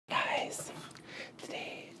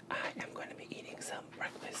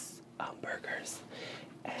cheeseburgers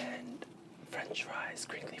and french fries,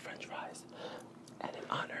 crinkly french fries. And in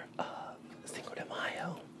honor of Cinco de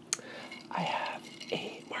Mayo, I have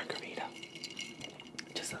a margarita.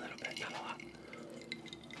 Just a little bit, not a lot.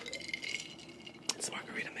 It's a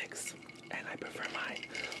margarita mix, and I prefer mine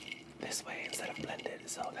this way instead of blended,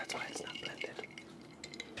 so that's why it's not blended.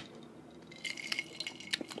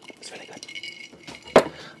 It's really good.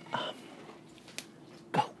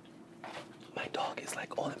 Go. My dog is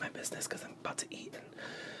like all in my business because I'm about to eat, and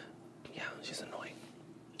yeah, she's annoying.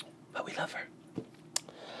 But we love her.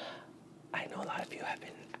 I know a lot of you have been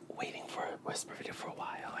waiting for a whisper video for a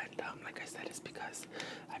while, and like I said, it's because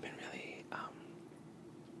I've been really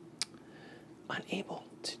unable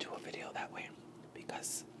to do a video that way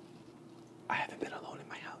because I haven't been alone in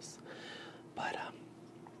my house. But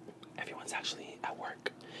everyone's actually at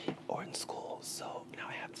work or in school, so now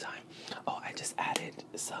I have time. Oh, I just added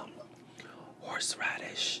some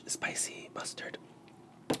horseradish spicy mustard,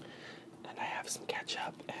 and I have some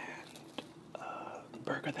ketchup and the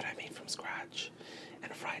burger that I made from scratch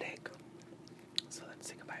and a fried egg. So let's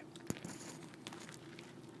take a bite.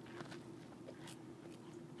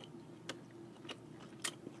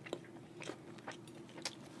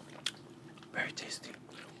 Very tasty.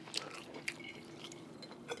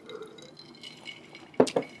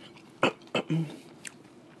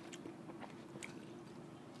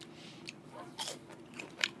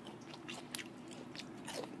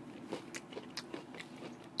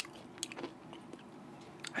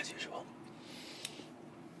 As usual,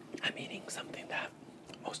 I'm eating something that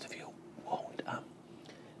most of you won't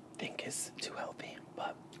think is too healthy,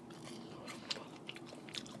 but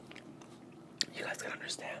you guys can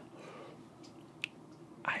understand.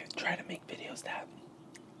 I try to make videos that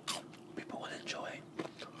people will enjoy,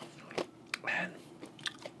 and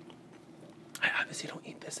I obviously don't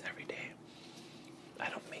eat this every day. I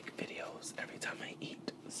don't make videos every time I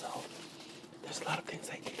eat, so there's a lot of things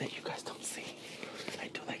I eat that you guys don't see. I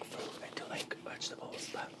do like fruit, I do like vegetables,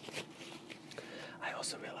 but I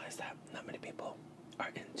also realize that not many people are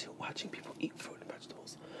into watching people eat fruit and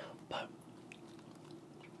vegetables. But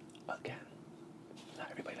again, not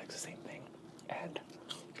everybody likes the same thing, and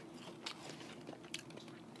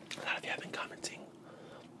a lot of you have been commenting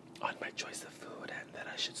on my choice of food and that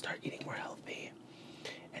I should start eating more healthy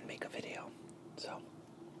and make a video. So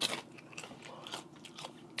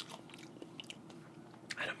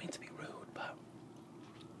I don't mean to be rude, but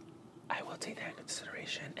I will take that into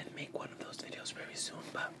consideration and make one of those videos very soon.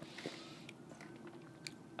 But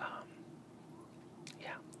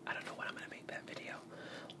yeah, I don't know when I'm gonna make that video,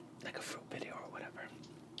 like a fruit video or whatever.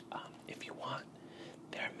 If you want,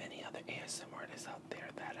 there are many other ASMR artists out there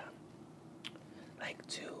that like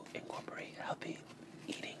to incorporate healthy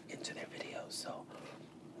eating into their videos, so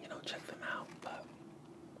you know, check them out. But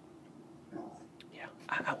yeah,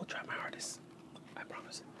 I will try my hardest, I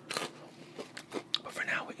promise. But for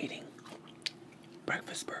now, we're eating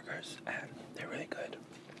breakfast burgers, and they're really good,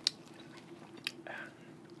 and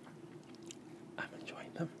I'm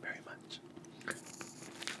enjoying them very much.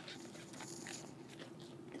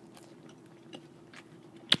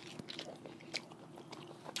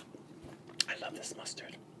 I love this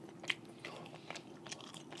mustard.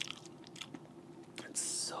 It's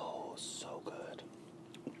so good.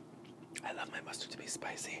 I love my mustard to be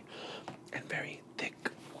spicy and very thick.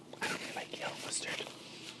 I don't really like yellow mustard,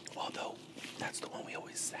 although that's the one we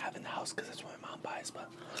always have in the house because that's what my mom buys. But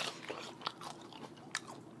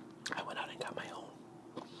I went out and got my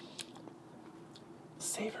own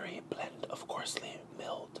savory blend of coarsely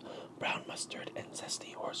milled brown mustard and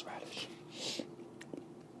zesty horseradish.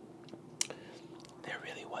 There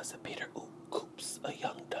really was a Peter Koops, a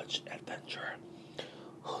young Dutch adventurer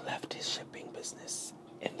who left his shipping business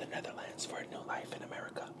in the Netherlands for a new life in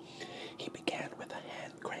America. He began with a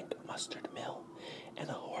hand-crank mustard mill and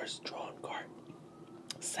a horse-drawn cart,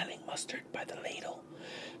 selling mustard by the ladle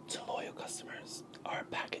to loyal customers. Our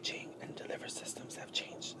packaging and delivery systems have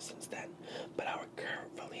changed since then, but our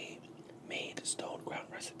carefully made stone ground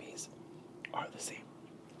recipes are the same.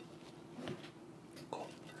 Cool.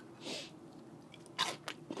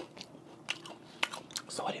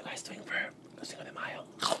 So what are you guys doing for Cinco de Mayo?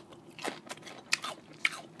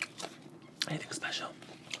 Anything special?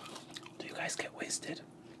 Do you guys get wasted?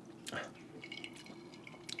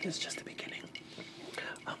 This is just the beginning.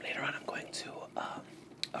 Later on I'm going to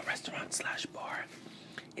a restaurant slash bar.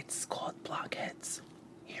 It's called Blockheads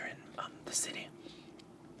here in the city.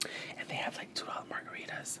 And they have like $2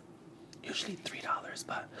 margaritas. Usually $3,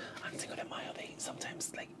 but on Cinco de Mayo they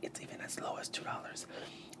sometimes, like, it's even as low as $2.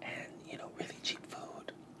 And you know, really cheap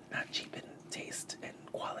food. Not cheap in taste and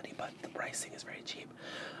quality, but the pricing is very cheap.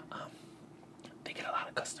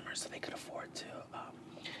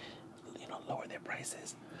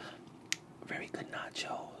 prices. Very good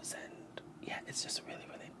nachos, and yeah, it's just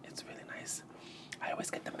it's really nice. I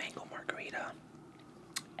always get the mango margarita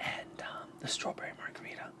and the strawberry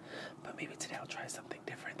margarita, but maybe today I'll try something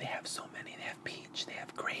different. They have so many. They have peach, they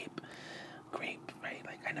have grape, right?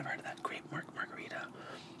 Like I never heard of that grape margarita.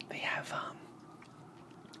 They have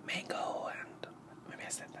mango, and maybe I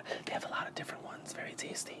said that. They have a lot of different ones, very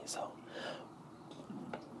tasty. So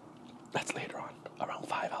that's later on. Around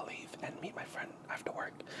 5 I'll leave and meet my friend after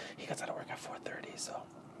work. He gets out of work at 4:30, so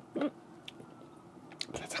by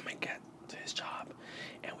the time I get to his job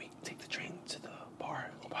and we take the train to the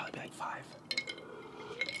bar, it'll probably be like 5.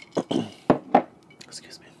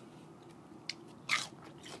 Excuse me.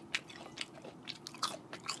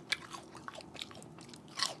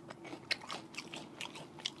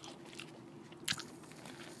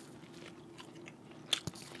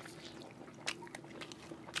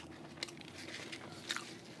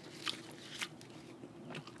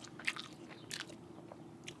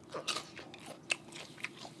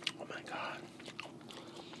 Oh my God.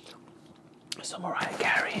 So Mariah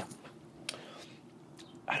Carey,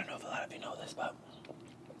 I don't know if a lot of you know this, but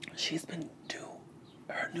she's been due,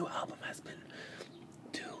 her new album has been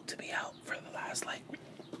due to be out for the last like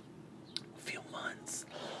few months,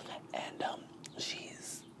 and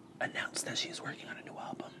she's announced that she's working on a new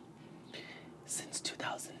album since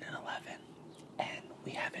 2011, and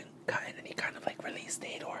we haven't gotten any kind of like release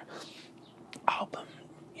date or album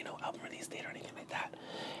release date or anything like that.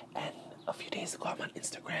 And a few days ago I'm on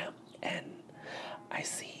Instagram and I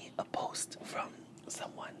see a post from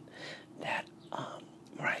someone that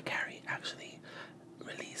Mariah Carey actually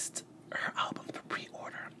released her album for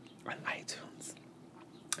pre-order on iTunes.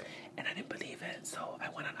 And I didn't believe it, so I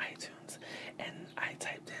went on iTunes and I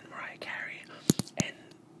typed in Mariah Carey, and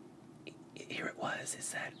here it was. It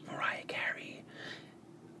said Mariah Carey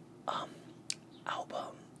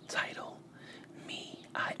album title, Me,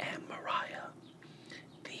 I Am Mariah,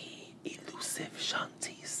 the elusive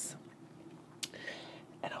Shanties.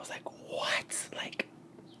 And I was like, what? Like,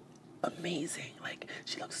 amazing. Like,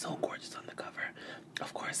 she looks so gorgeous on the cover.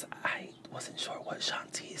 Of course, I wasn't sure what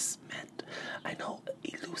Shanties meant. I know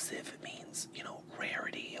elusive means,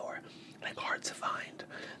 rarity or like hard to find.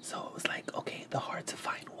 So it was like, okay, the hard to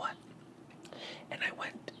find what? And I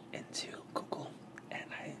went into Google and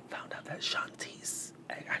I found out that Shanties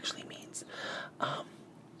actually means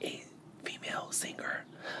a female singer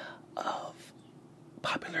of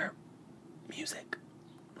popular music,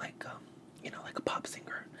 like like a pop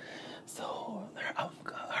singer. So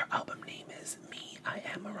her album name is Me, I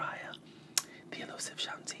Am Mariah, the Elusive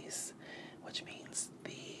Shanties, which means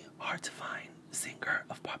the hard to find singer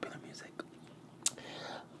of popular music.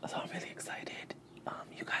 So I'm really excited.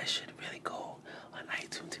 You guys should really go on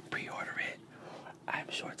iTunes and pre-order it. I'm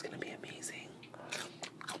sure it's gonna be amazing.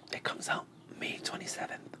 It comes out May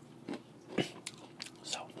 27th.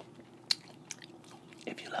 So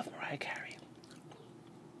if you love Mariah Carey,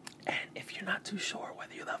 and if you're not too sure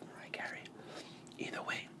whether you love Mariah Carey, either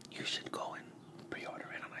way, you should go and pre-order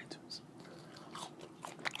it on iTunes.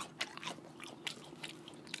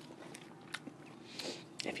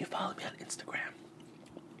 If you follow me on Instagram,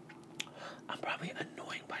 I'm probably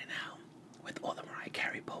annoying by now with all the Mariah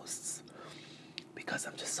Carey posts because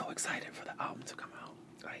I'm just so excited for the album to come out.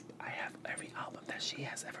 Like, I have every album that she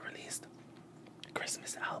has ever released.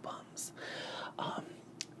 Christmas albums,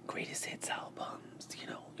 greatest hits albums,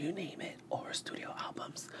 you name it, or her studio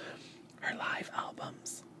albums, her live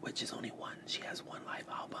albums, which is only one. She has one live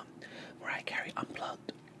album, Mariah Carey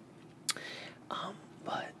Unplugged.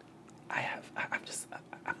 But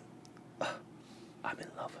I'm in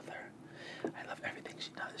love with her. I love everything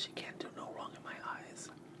she does. She can't do no wrong in my eyes.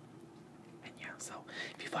 And yeah, so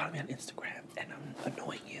if you follow me on Instagram and I'm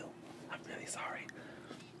annoying you, I'm really sorry.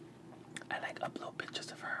 I upload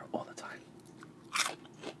pictures of her all the time.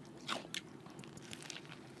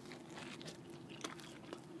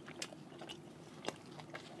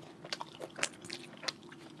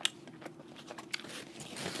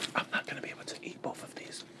 I'm not gonna be able to eat both of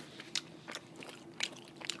these.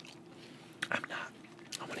 I'm not.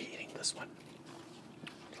 I'm only eating this one.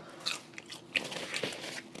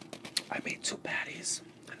 I made 2 patties,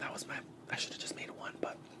 and that was I should have just made one,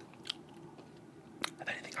 but if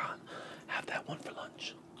anything, I'll have that one for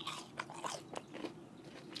lunch.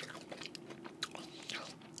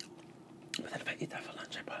 But then if I eat that for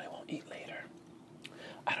lunch, I probably won't eat later.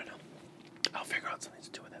 I don't know. I'll figure out something to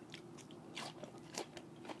do with it.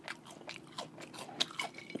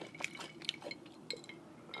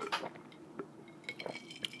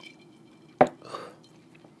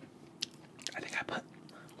 I think I put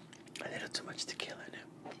a little too much tequila in it.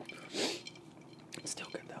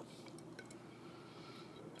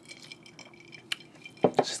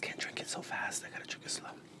 so fast, I gotta drink it slow.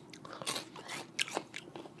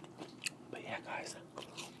 But yeah, guys,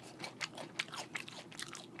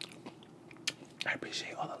 I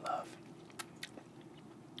appreciate all the love.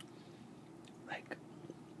 Like,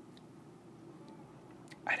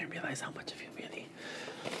 I didn't realize how much of you really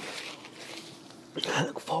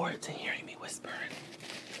look forward to hearing me whisper and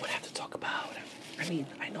what I have to talk about. I mean,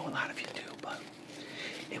 I know a lot of you do, but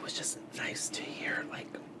it was just nice to hear, like,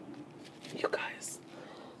 you guys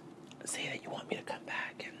say that you want me to come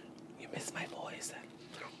back and you miss my voice and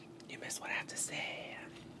you miss what I have to say.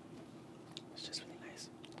 And it's just really nice.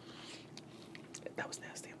 That was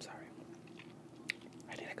nasty, I'm sorry.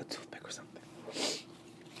 I need like a toothpick or something.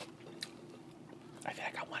 I feel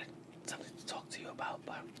like I wanted something to talk to you about,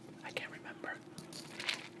 but I can't remember.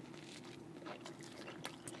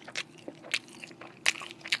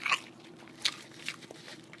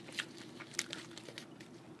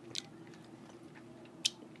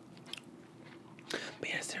 But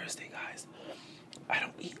yeah, seriously, guys, I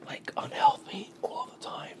don't eat like unhealthy all the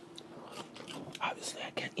time. Obviously, I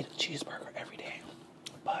can't eat a cheeseburger every day,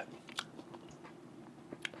 but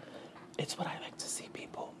it's what I like to see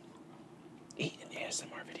people eat in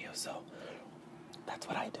ASMR videos, so that's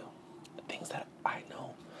what I do. The things that I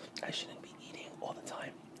know I shouldn't be eating all the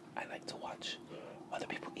time, I like to watch other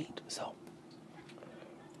people eat, so,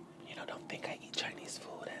 you know, don't think I eat Chinese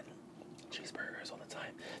food and cheeseburgers all the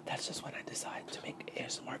time. That's just when I decide to make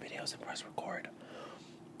ASMR videos and press record.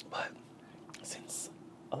 But since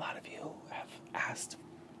a lot of you have asked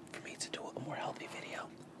for me to do a more healthy video,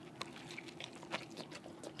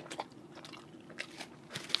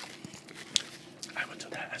 I will do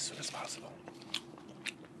that as soon as possible.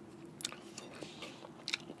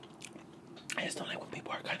 I just don't like when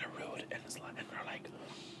people are kind of rude and they're like,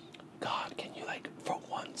 God, can you like for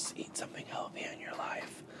once eat something healthy in your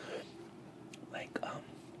life? Like,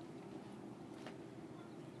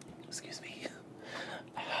 excuse me,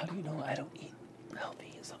 how do you know I don't eat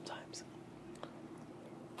healthy sometimes?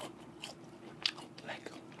 Like,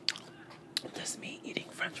 does me eating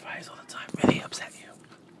French fries all the time really upset you?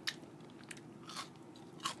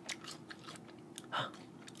 Huh?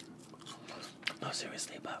 No,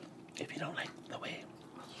 seriously, but if you don't like the way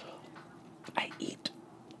I eat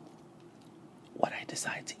what I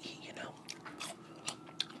decide to eat, you know,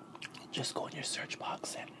 just go in your search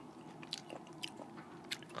box and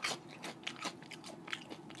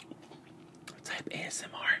type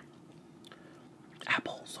ASMR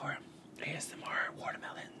apples or ASMR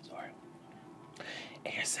watermelons or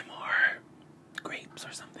ASMR grapes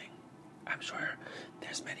or something. I'm sure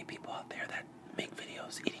there's many people out there that make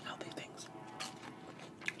videos eating healthy things.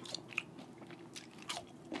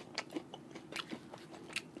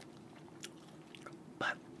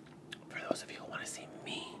 But for those of you who want to see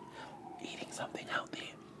me eating something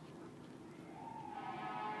healthy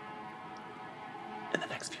in the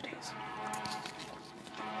next few days,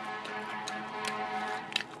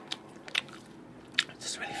 I'm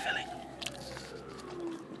just really feeling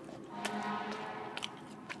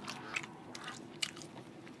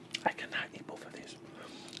I cannot eat both of these.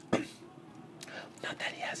 Not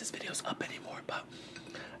that he has his videos up anymore, but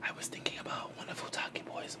I was thinking about one of Futaki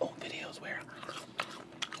Boy's old videos where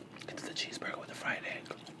it's the cheeseburger with the fried egg.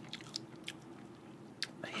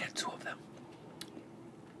 He had two of them.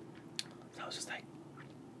 So I was just like,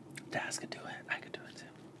 Daz could do it, I could do it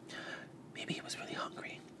too. Maybe he was really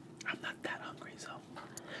hungry. I'm not that hungry, so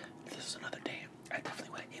if this is another day, I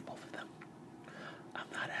definitely would have ate both of them. I'm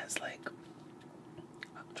not as like,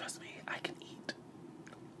 trust me, I can eat.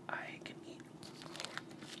 I can eat.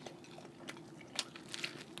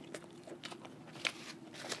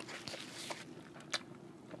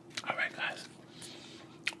 Alright guys,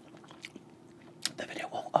 the video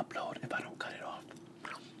won't upload if I don't cut it off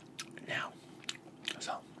now,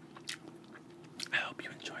 so I hope you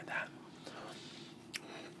enjoyed that.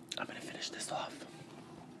 I'm gonna finish this off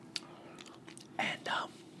and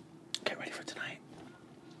get ready for tonight.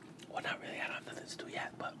 Well, not really, I don't have nothing to do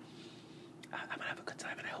yet, but I'm gonna have a good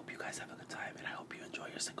time and I hope you guys have a good time and I hope you enjoy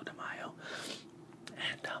your Cinco de Mayo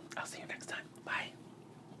and I'll see you next time. Bye.